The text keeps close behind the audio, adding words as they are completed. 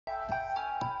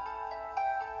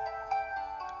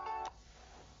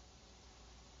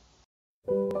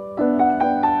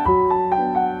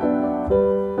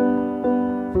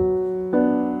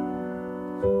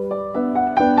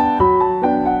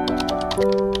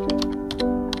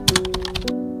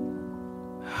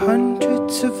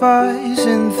butterflies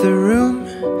in the room,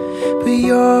 but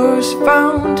yours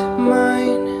found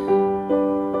mine.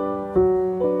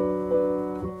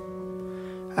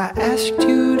 I asked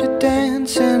you to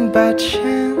dance, and by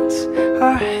chance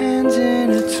our hands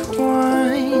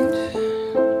intertwined.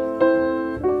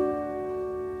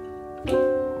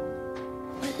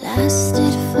 What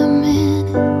lasted for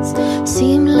minutes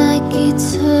seemed like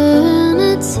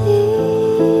eternity.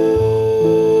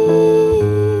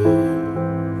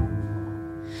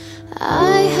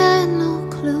 I had no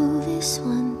clue this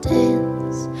one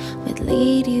dance would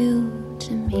lead you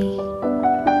to me.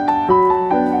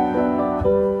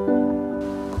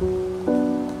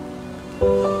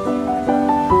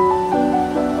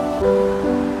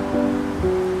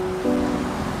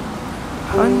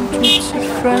 Hundreds of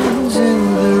friends in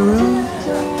the room,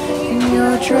 and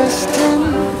you're dressed in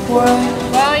white.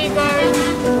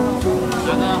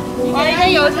 我要一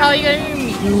根油条，一根玉米。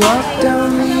 You walk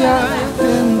down the aisle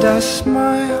and I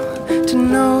smile to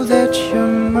know that you're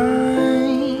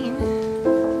mine.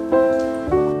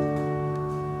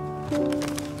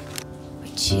 We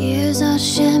cheers our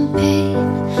champagne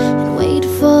and wait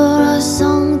for our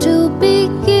song to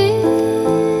begin.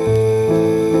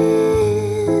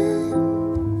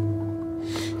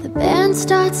 The band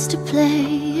starts to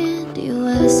play and you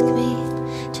ask me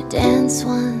to dance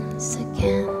once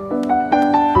again.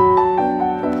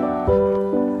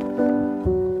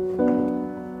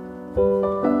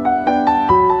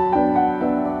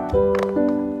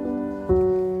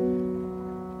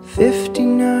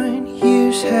 "59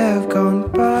 years have gone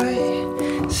by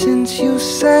since you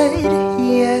said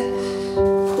yes.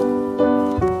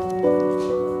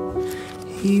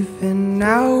 Even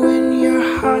now in your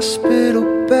hospital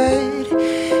bed,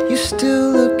 you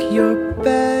still look your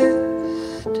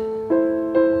best."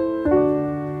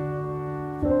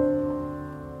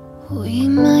 We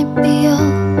might be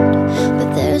old,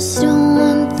 but there's still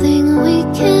one thing we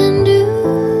can do.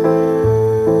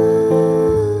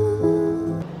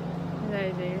 现在已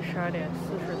经12点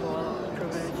40多了，准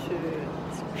备去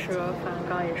吃个饭。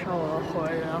刚一上我的火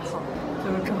人好，就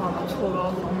正好能凑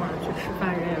高峰嘛，去吃饭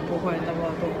人也不会那么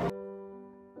多。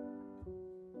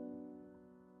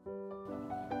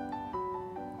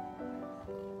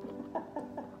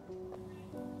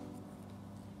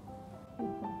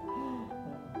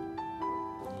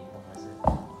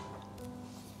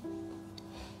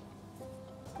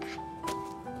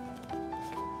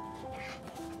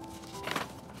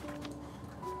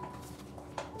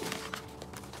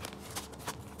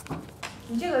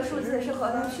 你这个数字是和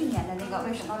他去年的那个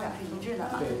为审报表是一致的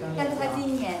嘛？但是他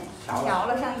今年调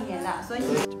了上一年的，所以。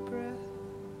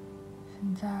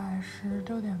现在是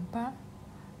6点半，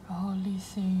然后例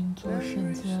行做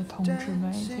审计的同志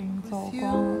们已经走光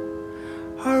了。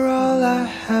同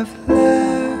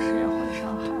事也回上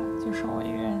海，就剩我一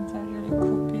个人在这里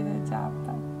苦逼的加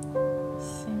班，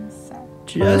心塞。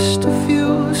 Just a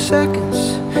few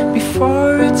seconds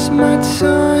before it's my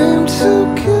time to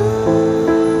go.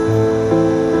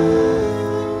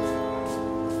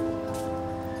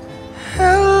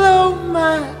 Hello,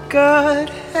 my God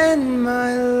and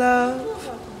my love,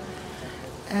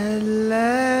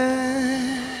 Atlantis.